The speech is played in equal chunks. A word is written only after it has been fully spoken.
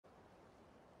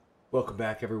Welcome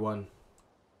back, everyone,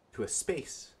 to a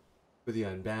space for the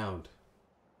Unbound.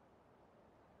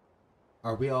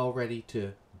 Are we all ready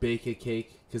to bake a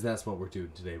cake? Because that's what we're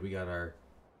doing today. We got our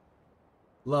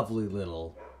lovely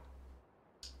little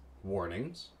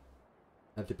warnings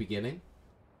at the beginning.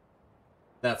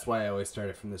 That's why I always start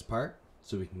it from this part,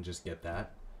 so we can just get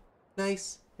that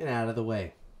nice and out of the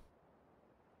way.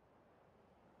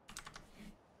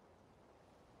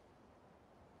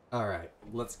 Alright,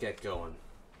 let's get going.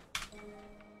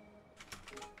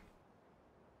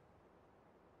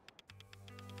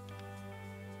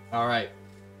 Alright.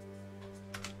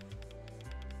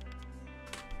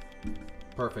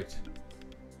 Perfect.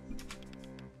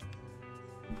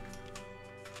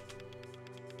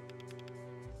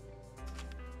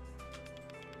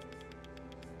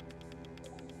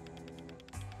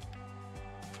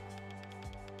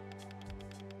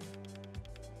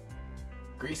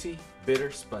 Greasy,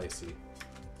 bitter, spicy.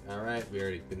 Alright, we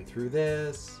already been through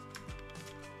this.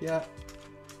 Yeah.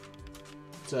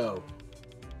 So,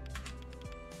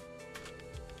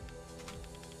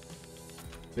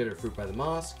 bitter fruit by the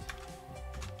mosque.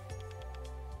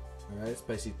 Alright,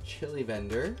 spicy chili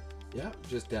vendor. Yep,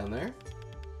 just down there.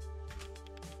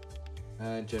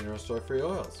 And general store free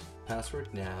oils.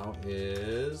 Password now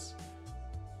is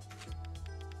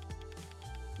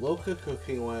Loca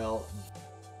cooking oil,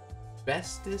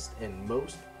 bestest and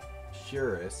most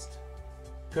purest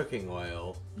cooking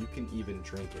oil. You can even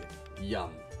drink it.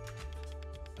 Yum.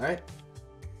 Alright.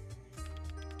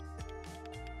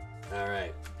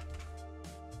 Alright.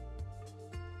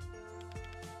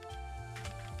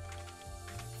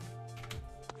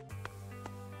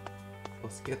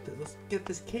 Let's get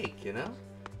this cake, you know?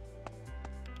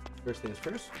 First things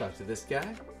first, talk to this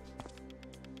guy.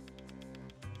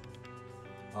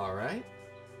 Alright.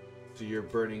 So you're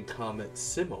burning Comet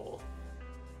Simmel.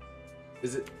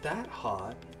 Is it that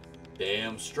hot?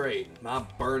 Damn straight. My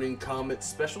burning Comet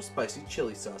special spicy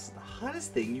chili sauce is the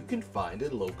hottest thing you can find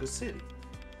in Loca City.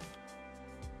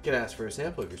 You can ask for a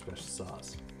sample of your special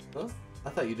sauce. Huh? I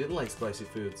thought you didn't like spicy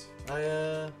foods.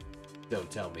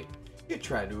 Don't tell me. You're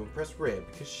trying to impress Red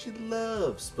because she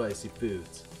loves spicy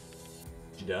foods.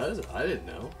 She does? I didn't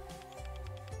know.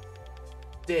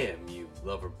 Damn you,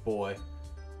 lover boy.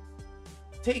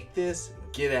 Take this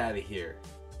and get out of here.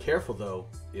 Careful though,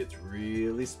 it's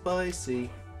really spicy.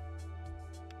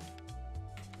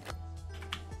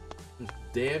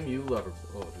 Damn you, lover.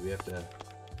 Oh, do we have to?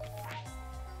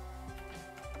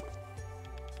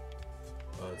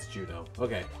 Oh, it's Juno.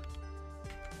 Okay.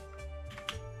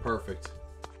 Perfect.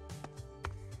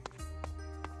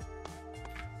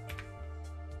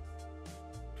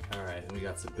 Alright, and we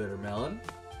got some bitter melon.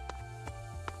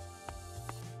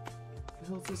 What the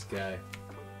hell's this guy?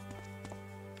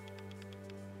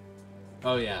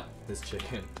 Oh yeah, this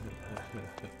chicken.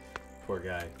 Poor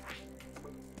guy.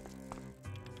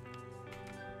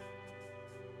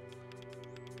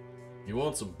 You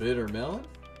want some bitter melon?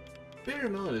 Bitter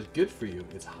melon is good for you.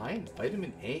 It's high in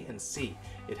vitamin A and C.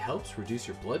 It helps reduce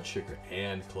your blood sugar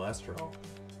and cholesterol.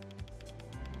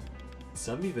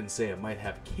 Some even say it might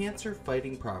have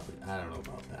cancer-fighting property. I don't know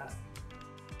about that.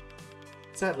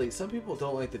 Sadly, some people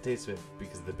don't like the taste of it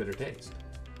because of the bitter taste.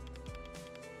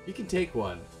 You can take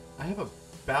one. I have a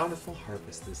bountiful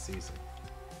harvest this season.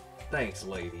 Thanks,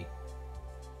 lady.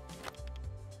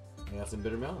 I got some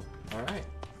bitter melon. Alright.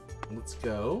 Let's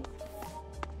go.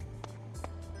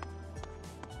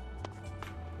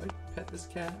 Did I pet this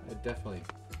cat? I definitely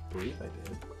believe I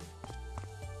did.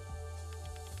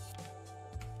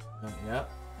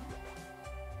 Yep.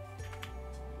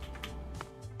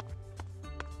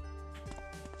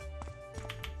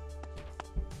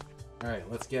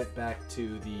 Alright, let's get back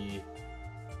to the...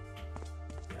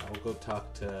 Yeah, we'll go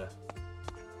talk to...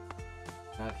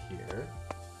 Not here.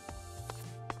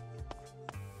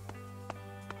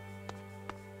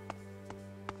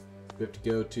 We have to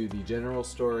go to the general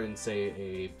store and say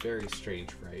a very strange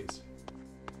phrase.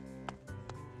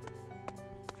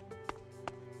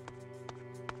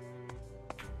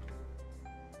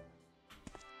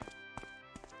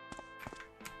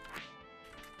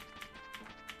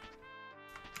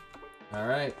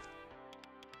 Alright.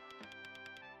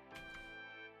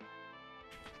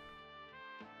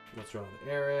 What's wrong with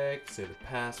Eric? Say the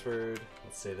password.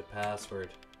 Let's say the password.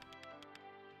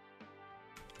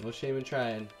 No shame in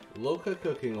trying. Loca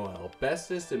cooking oil.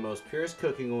 Bestest and most purest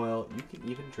cooking oil. You can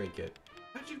even drink it.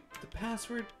 How'd you... The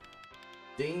password?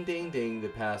 Ding, ding, ding. The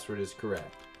password is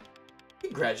correct.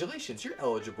 Congratulations. You're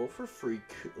eligible for free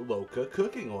Loca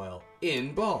cooking oil.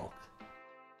 In bulk.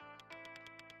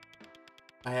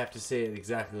 I have to say it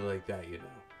exactly like that, you know.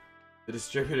 The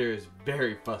distributor is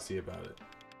very fussy about it.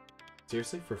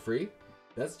 Seriously? For free?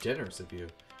 That's generous of you.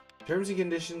 Terms and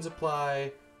conditions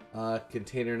apply.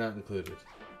 Container not included.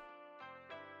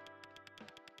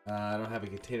 I don't have a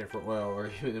container for oil or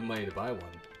even the money to buy one.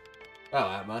 Wow,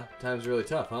 Atma. Time's really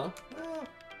tough, huh? Well,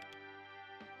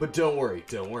 but don't worry,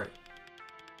 don't worry.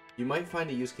 You might find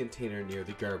a used container near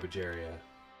the garbage area.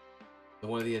 The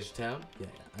one at the edge of town? Yeah,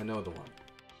 I know the one.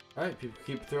 Alright, people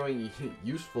keep throwing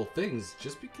useful things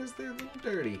just because they're a little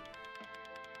dirty.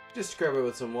 Just scrub it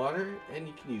with some water and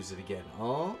you can use it again.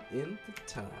 All in the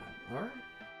time. Alright?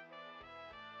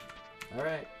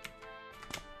 Alright.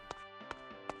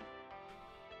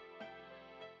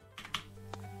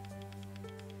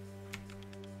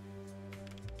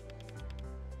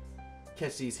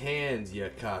 Catch these hands, you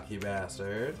cocky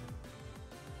bastard.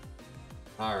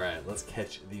 Alright, let's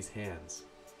catch these hands.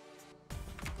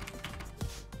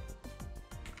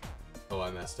 Oh, I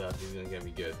messed up. He's gonna get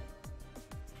me good.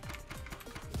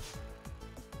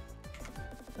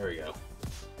 There we go.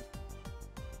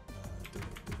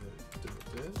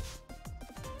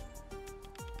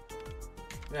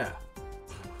 Yeah.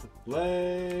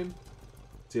 Lame.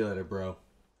 See you later, bro.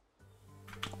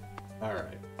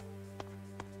 Alright.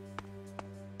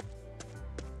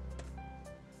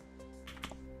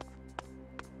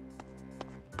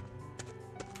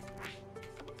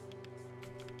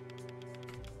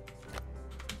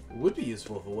 It would be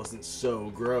useful if it wasn't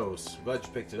so gross. I'm glad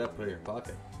you picked it up, put it in your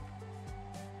pocket.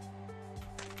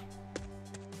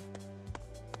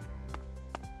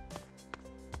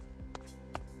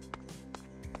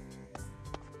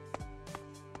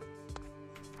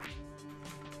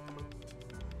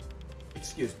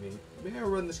 Excuse me, may I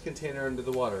run this container under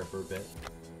the water for a bit?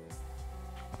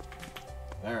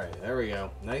 Alright, there we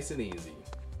go. Nice and easy.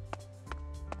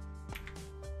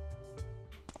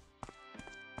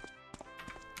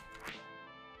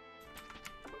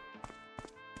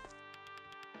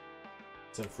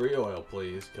 Some free oil,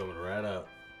 please. Coming right up.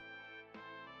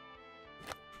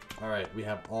 Alright, we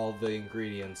have all the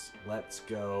ingredients. Let's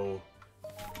go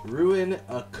ruin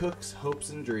a cook's hopes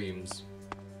and dreams.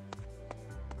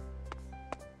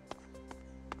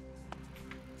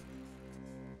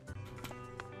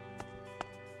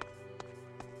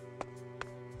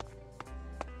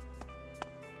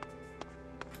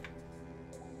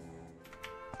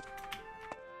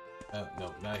 Oh,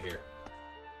 no, not here.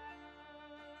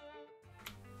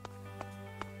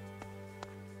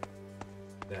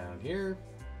 Down here.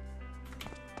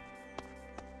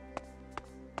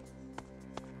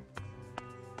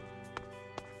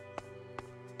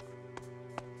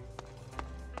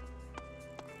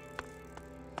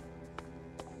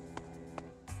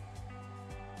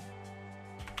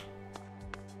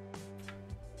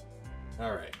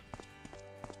 All right.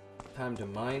 Time to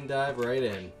mine dive right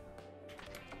in.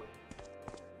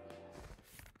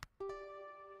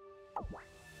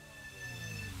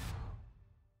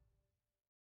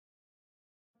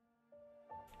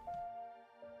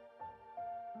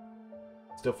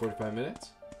 Still 45 minutes.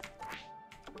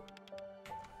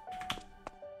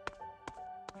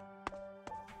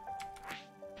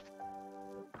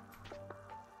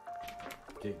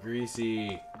 Get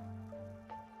greasy.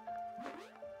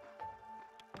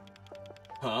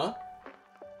 Huh?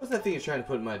 What's that thing you're trying to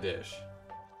put in my dish?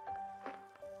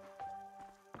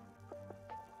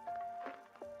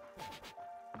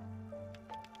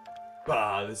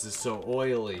 Bah, this is so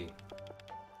oily.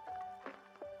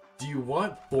 Do you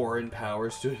want foreign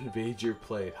powers to invade your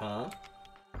plate, huh?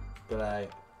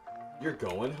 But you're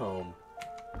going home.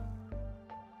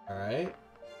 Alright?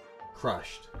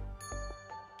 Crushed.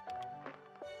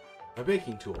 My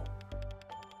baking tool.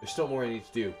 There's still more I need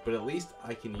to do, but at least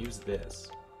I can use this.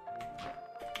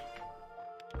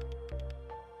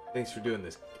 Thanks for doing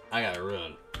this. I gotta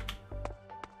run.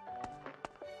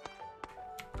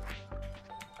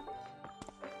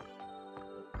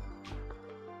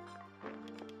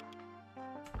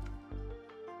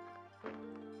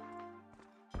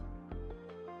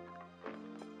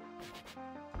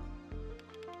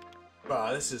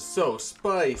 Wow, this is so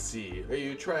spicy. Are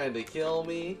you trying to kill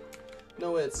me?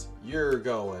 No, it's you're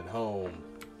going home.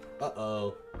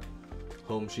 Uh-oh.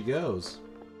 Home she goes.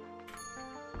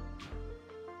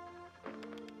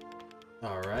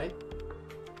 Alright.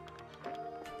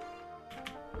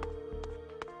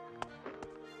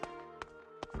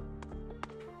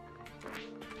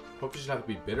 Hope she's not gonna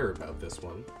be bitter about this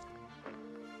one.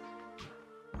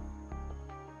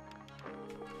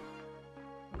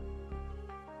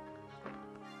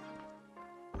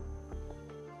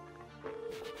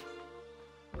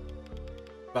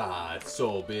 Ah, it's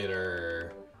so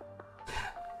bitter.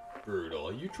 Brutal.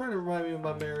 Are you trying to remind me of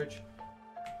my marriage?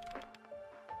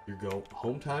 You go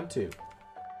home time too.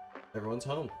 Everyone's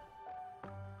home.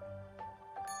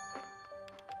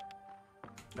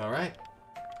 All right.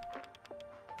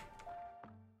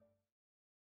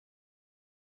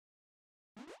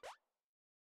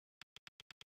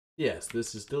 Yes,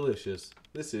 this is delicious.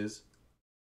 This is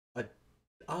a...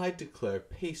 I declare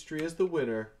pastry as the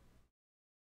winner.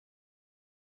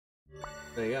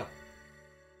 There you go.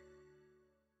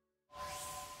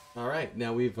 All right,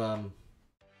 now we've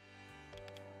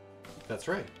that's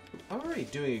right. I'm already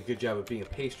doing a good job of being a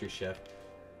pastry chef.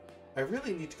 I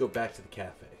really need to go back to the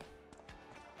cafe.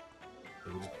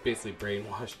 It was basically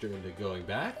brainwashed her into going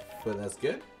back, but that's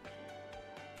good.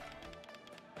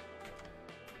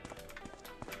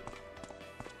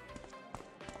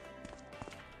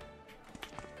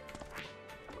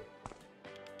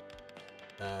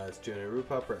 It's 200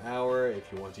 rupa per hour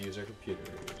if you want to use our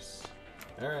computers.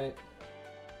 Alright.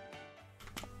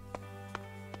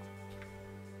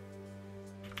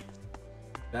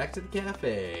 Back to the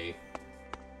cafe.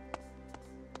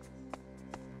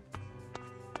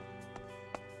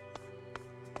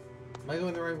 Am I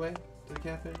going the right way to the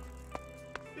cafe?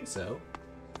 I think so.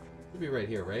 Should be right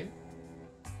here, right?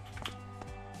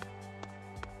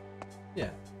 Yeah.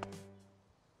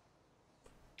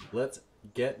 Let's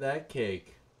get that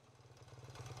cake.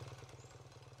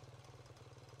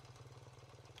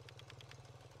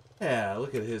 Yeah,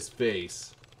 look at his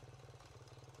face.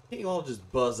 Can't you all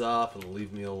just buzz off and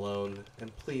leave me alone?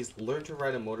 And please, learn to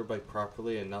ride a motorbike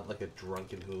properly and not like a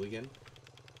drunken hooligan.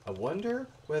 I wonder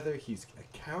whether he's a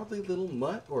cowardly little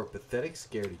mutt or a pathetic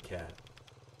scaredy cat.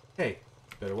 Hey,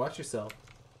 better watch yourself.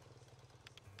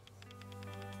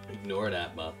 Ignore it,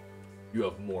 Atma. You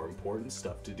have more important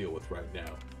stuff to deal with right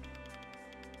now.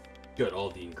 Got all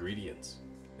the ingredients,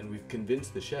 and we've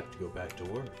convinced the chef to go back to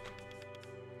work.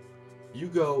 You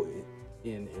go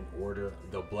in and order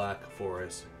the Black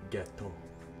Forest Gâteau.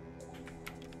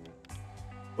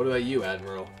 What about you,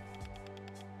 Admiral?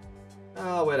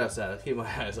 I'll wait outside. I'll keep my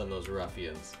eyes on those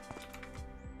ruffians.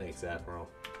 Thanks, Admiral.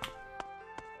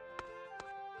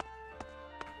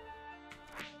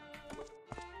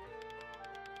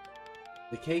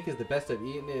 The cake is the best I've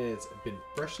eaten and it's been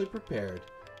freshly prepared.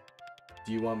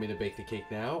 Do you want me to bake the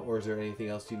cake now, or is there anything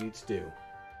else you need to do?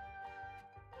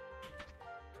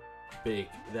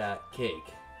 Bake that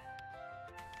cake.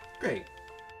 Great.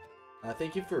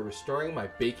 Thank you for restoring my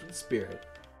baking spirit.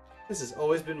 This has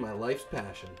always been my life's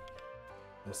passion.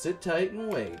 Now sit tight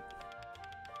and wait.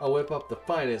 I'll whip up the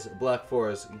finest Black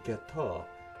Forest Gâteau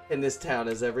in this town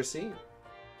has ever seen.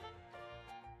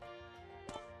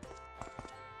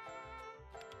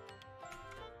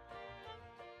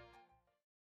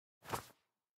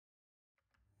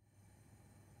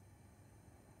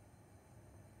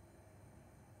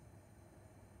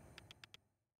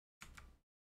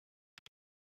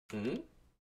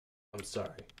 I'm sorry.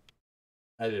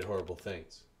 I did horrible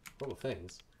things. Horrible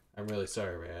things? I'm really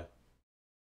sorry, Rhea.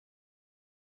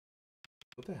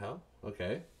 What the hell?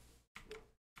 Okay.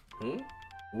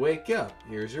 Wake up.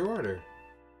 Here's your order.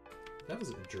 That was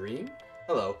a dream?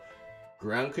 Hello.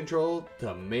 Ground control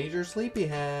to Major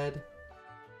Sleepyhead.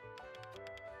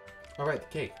 Alright, the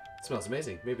cake. It smells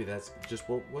amazing. Maybe that's just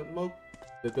what Mo...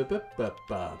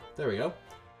 There we go.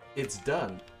 It's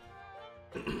done.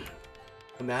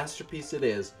 A masterpiece it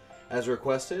is. As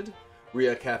requested,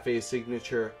 Ria Cafe's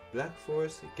signature Black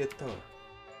Forest Gâteau.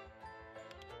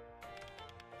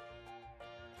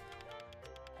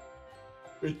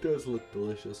 It does look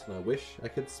delicious, and I wish I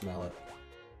could smell it.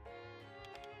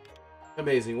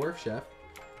 Amazing work, chef.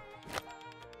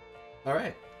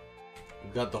 Alright.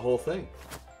 We've got the whole thing.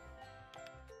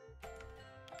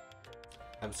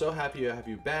 I'm so happy to have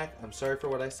you back. I'm sorry for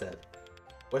what I said.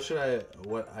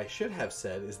 What I should have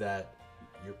said is that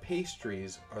your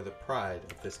pastries are the pride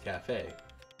of this cafe.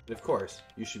 And of course,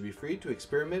 you should be free to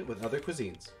experiment with other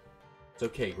cuisines. It's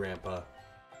okay, Grandpa.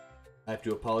 I have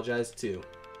to apologize too.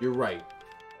 You're right.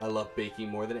 I love baking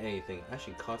more than anything. I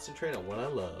should concentrate on what I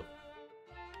love.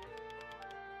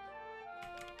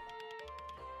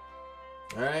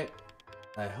 Alright.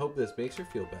 I hope this makes her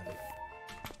feel better.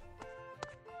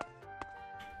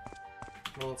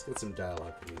 Well, let's get some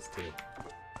dialogue from these two.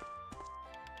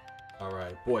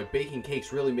 Alright, boy, baking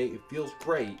cakes really feels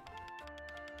great.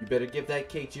 You better give that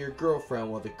cake to your girlfriend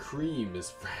while the cream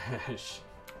is fresh.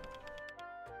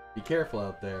 Be careful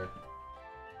out there.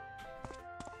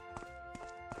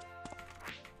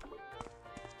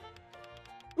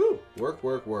 Woo! Work,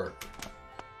 work, work.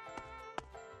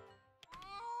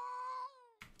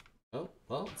 Oh,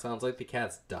 well, it sounds like the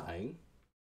cat's dying.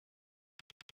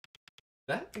 Is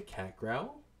that a cat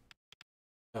growl?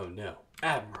 Oh no,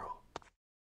 Admiral.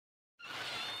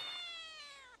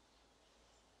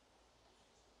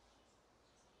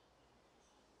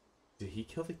 Did he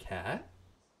kill the cat?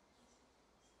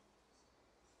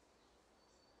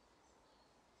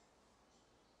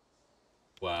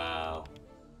 Wow.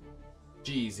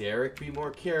 Geez, Eric, be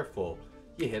more careful.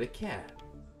 You hit a cat.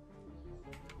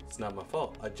 It's not my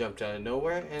fault. I jumped out of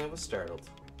nowhere and I was startled.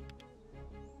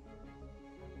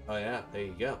 Oh yeah, there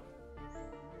you go.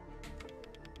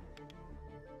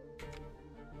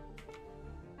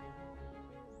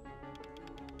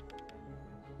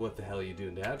 What the hell are you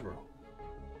doing to Admiral?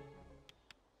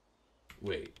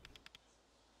 Wait.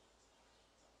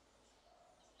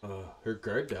 Her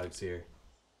guard dog's here.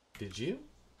 Did you?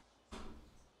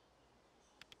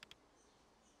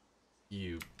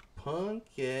 You punk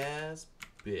ass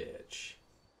bitch.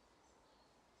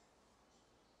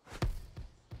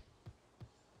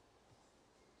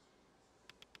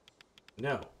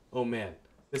 No. Oh man,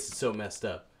 this is so messed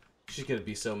up. She's gonna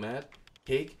be so mad.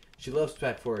 Cake? She loves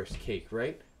Pack Forest cake,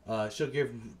 right? She'll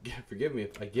forgive me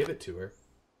if I give it to her.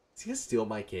 Is he gonna steal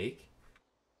my cake?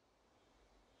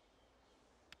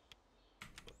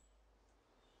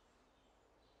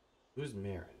 Who's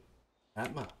Marin?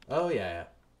 Atma. Oh yeah.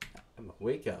 Atma,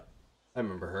 wake up. I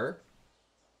remember her.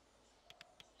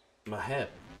 My head.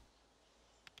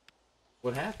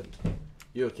 What happened?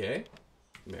 You okay?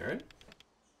 Marin?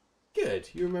 Good,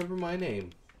 you remember my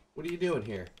name. What are you doing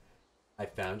here? I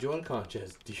found you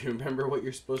unconscious. Do you remember what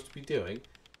you're supposed to be doing?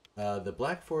 The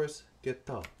Black Forest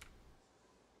Ghetto.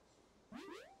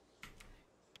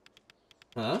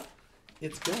 Huh?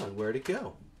 It's gone. Where'd it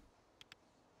go?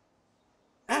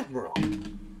 Admiral!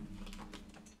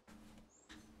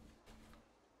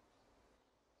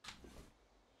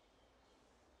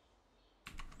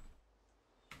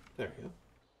 There we go.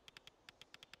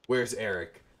 Where's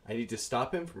Eric? I need to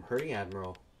stop him from hurting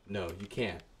Admiral. No, you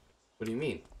can't. What do you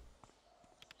mean?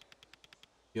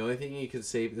 The only thing you can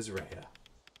save is Rhea.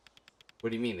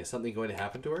 What do you mean? Is something going to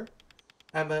happen to her?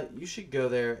 Emma, you should go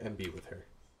there and be with her.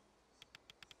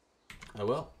 I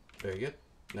will. Very good.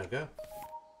 Now go.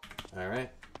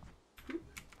 Alright.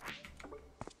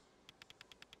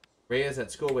 Rhea's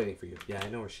at school waiting for you. Yeah, I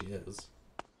know where she is.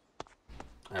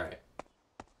 Alright.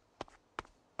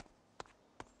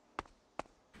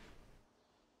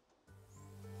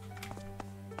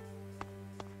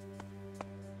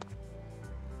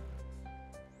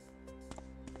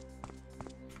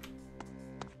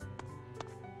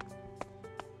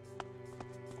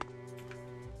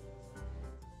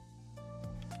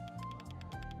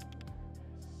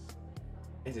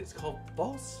 And it's called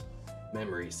false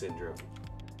memory syndrome.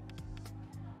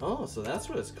 Oh, so that's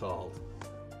what it's called.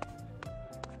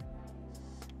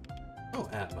 Oh,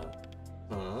 Atma.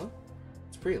 Huh?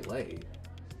 It's pretty late.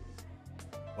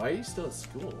 Why are you still at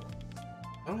school?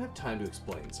 I don't have time to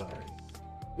explain, sorry.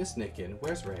 Miss Nicken,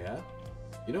 where's Rhea?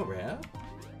 You know Rhea?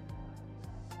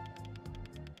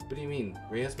 What do you mean?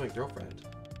 Rhea's my girlfriend.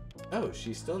 Oh,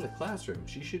 she's still in the classroom.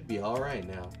 She should be alright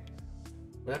now.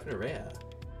 What happened to Rhea?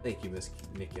 Thank you, Miss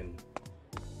Nicken.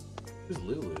 Who's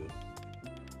Lulu?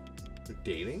 They're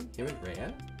dating? Him and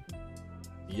Rhea?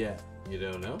 Yeah, you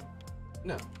don't know?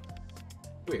 No.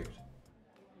 Weird.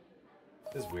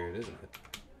 This is weird, isn't it?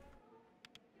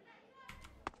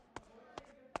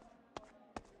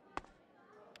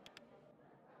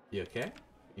 You okay?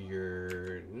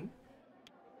 You're...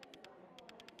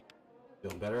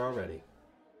 Feeling better already.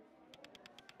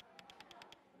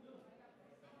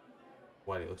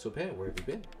 Why do you look so pale? Where have you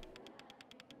been?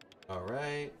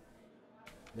 Alright.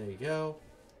 There you go.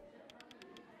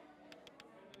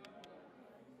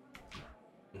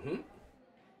 Mm-hmm.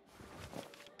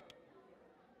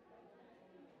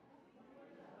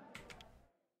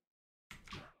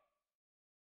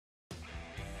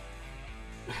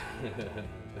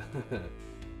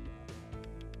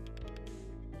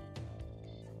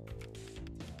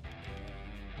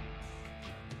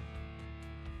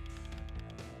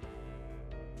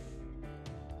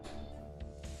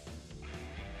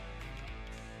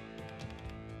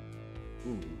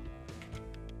 Ooh.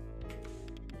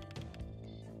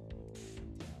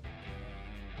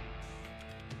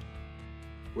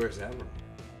 Where's Admiral?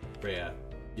 Rhea,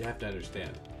 you have to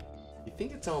understand. You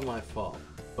think it's all my fault,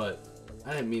 but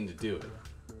I didn't mean to do it.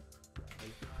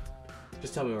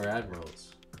 Just tell me where Admiral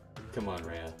is. Come on,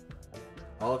 Rhea.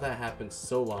 All of that happened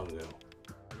so long ago.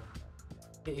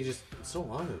 Can't you just... So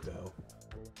long ago?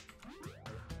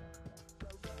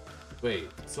 Wait,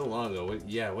 so long ago? What,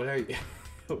 yeah, what are you...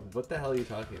 What the hell are you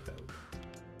talking about?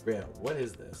 Rhea, what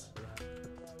is this?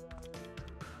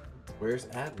 Where's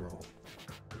Admiral?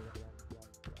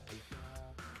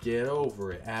 Get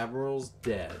over it. Admiral's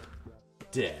dead.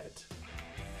 Dead.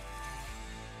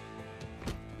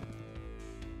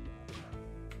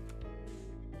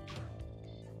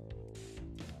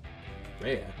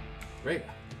 Rhea? Rhea.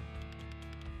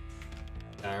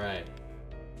 Alright.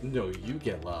 No, you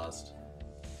get lost.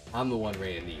 I'm the one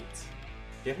Rhea needs.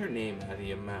 Get her name out of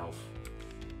your mouth.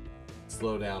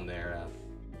 Slow down there.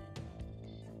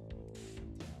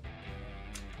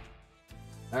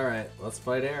 Alright, let's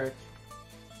fight Eric.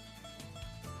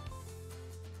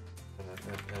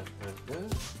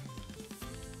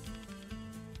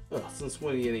 Oh, since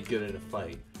when are you any good in a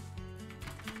fight?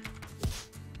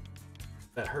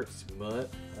 That hurts, mutt.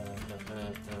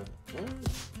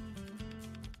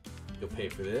 You'll pay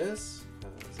for this.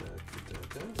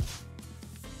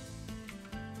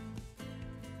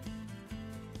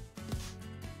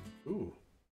 Ooh.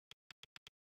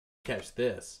 Catch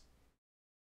this.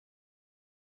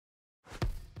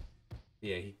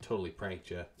 Yeah, he totally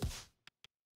pranked you.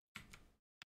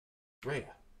 Rhea.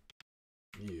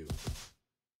 You.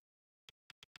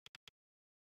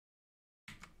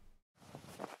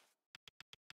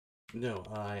 No,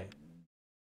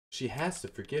 She has to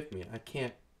forgive me. I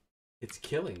can't... It's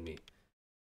killing me.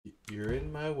 You're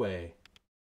in my way.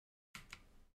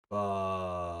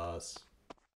 Boss.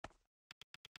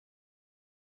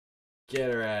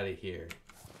 Get her out of here.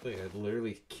 Wait, I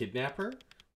literally kidnap her?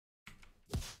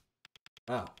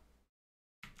 Oh.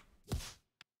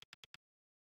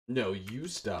 No, you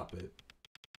stop it.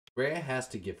 Rhea has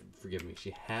to forgive me.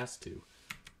 She has to.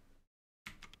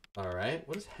 Alright,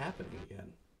 what is happening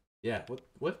again? Yeah,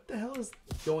 what the hell is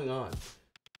going on?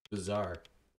 Bizarre.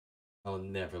 I'll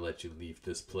never let you leave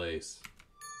this place.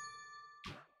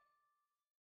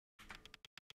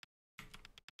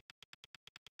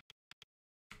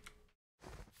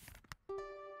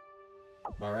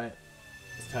 Alright.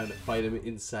 It's time to fight him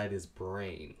inside his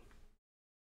brain.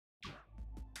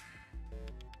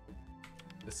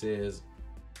 This is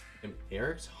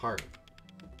Eric's heart.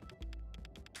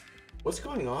 What's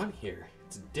going on here?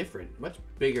 It's different, much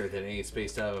bigger than any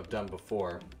space dive I've done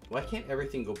before. Why can't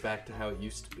everything go back to how it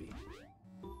used to be?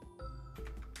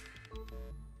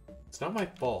 It's not my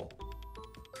fault.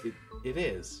 It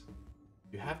is.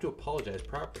 You have to apologize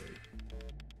properly.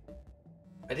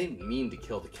 I didn't mean to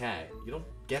kill the cat. You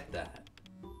don't get that.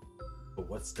 But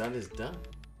what's done is done.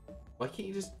 Why can't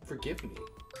you just forgive me?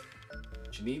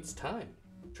 She needs time.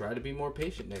 Try to be more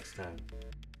patient next time.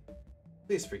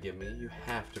 Please forgive me. You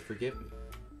have to forgive me.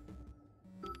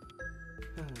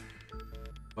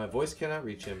 My voice cannot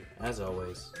reach him, as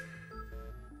always.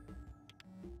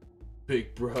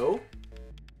 Big bro?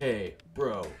 Hey,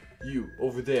 bro. You,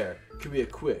 over there. Come here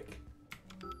quick.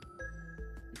 You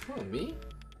calling me?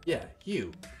 Yeah,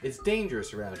 you. It's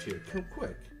dangerous around here. Come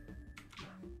quick.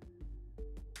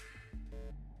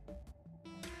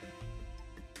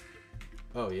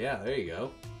 Oh yeah, there you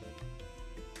go.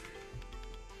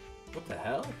 What the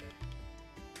hell?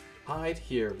 Hide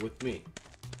here with me.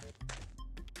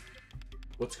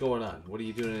 What's going on? What are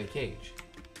you doing in a cage?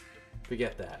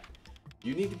 Forget that.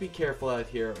 You need to be careful out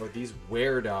here or these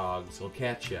were-dogs will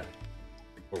catch you.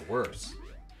 Or worse.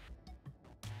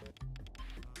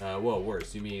 Well,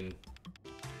 worse. You mean...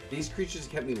 These creatures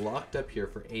kept me locked up here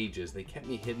for ages. They kept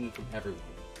me hidden from everyone.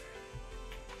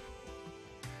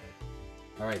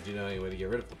 Alright, do you know any way to get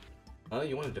rid of them? Huh?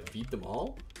 You want to defeat them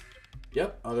all?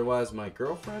 Yep, otherwise my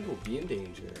girlfriend will be in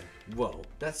danger. Whoa,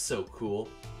 that's so cool.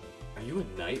 Are you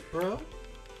a knight, bro?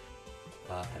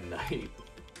 A knight?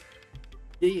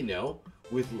 Yeah, you know,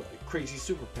 with like, crazy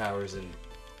superpowers and...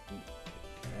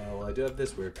 well, I do have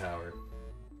this weird power.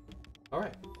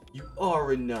 Alright, you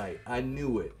are a knight. I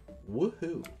knew it.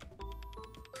 Woohoo.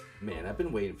 Man, I've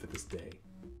been waiting for this day.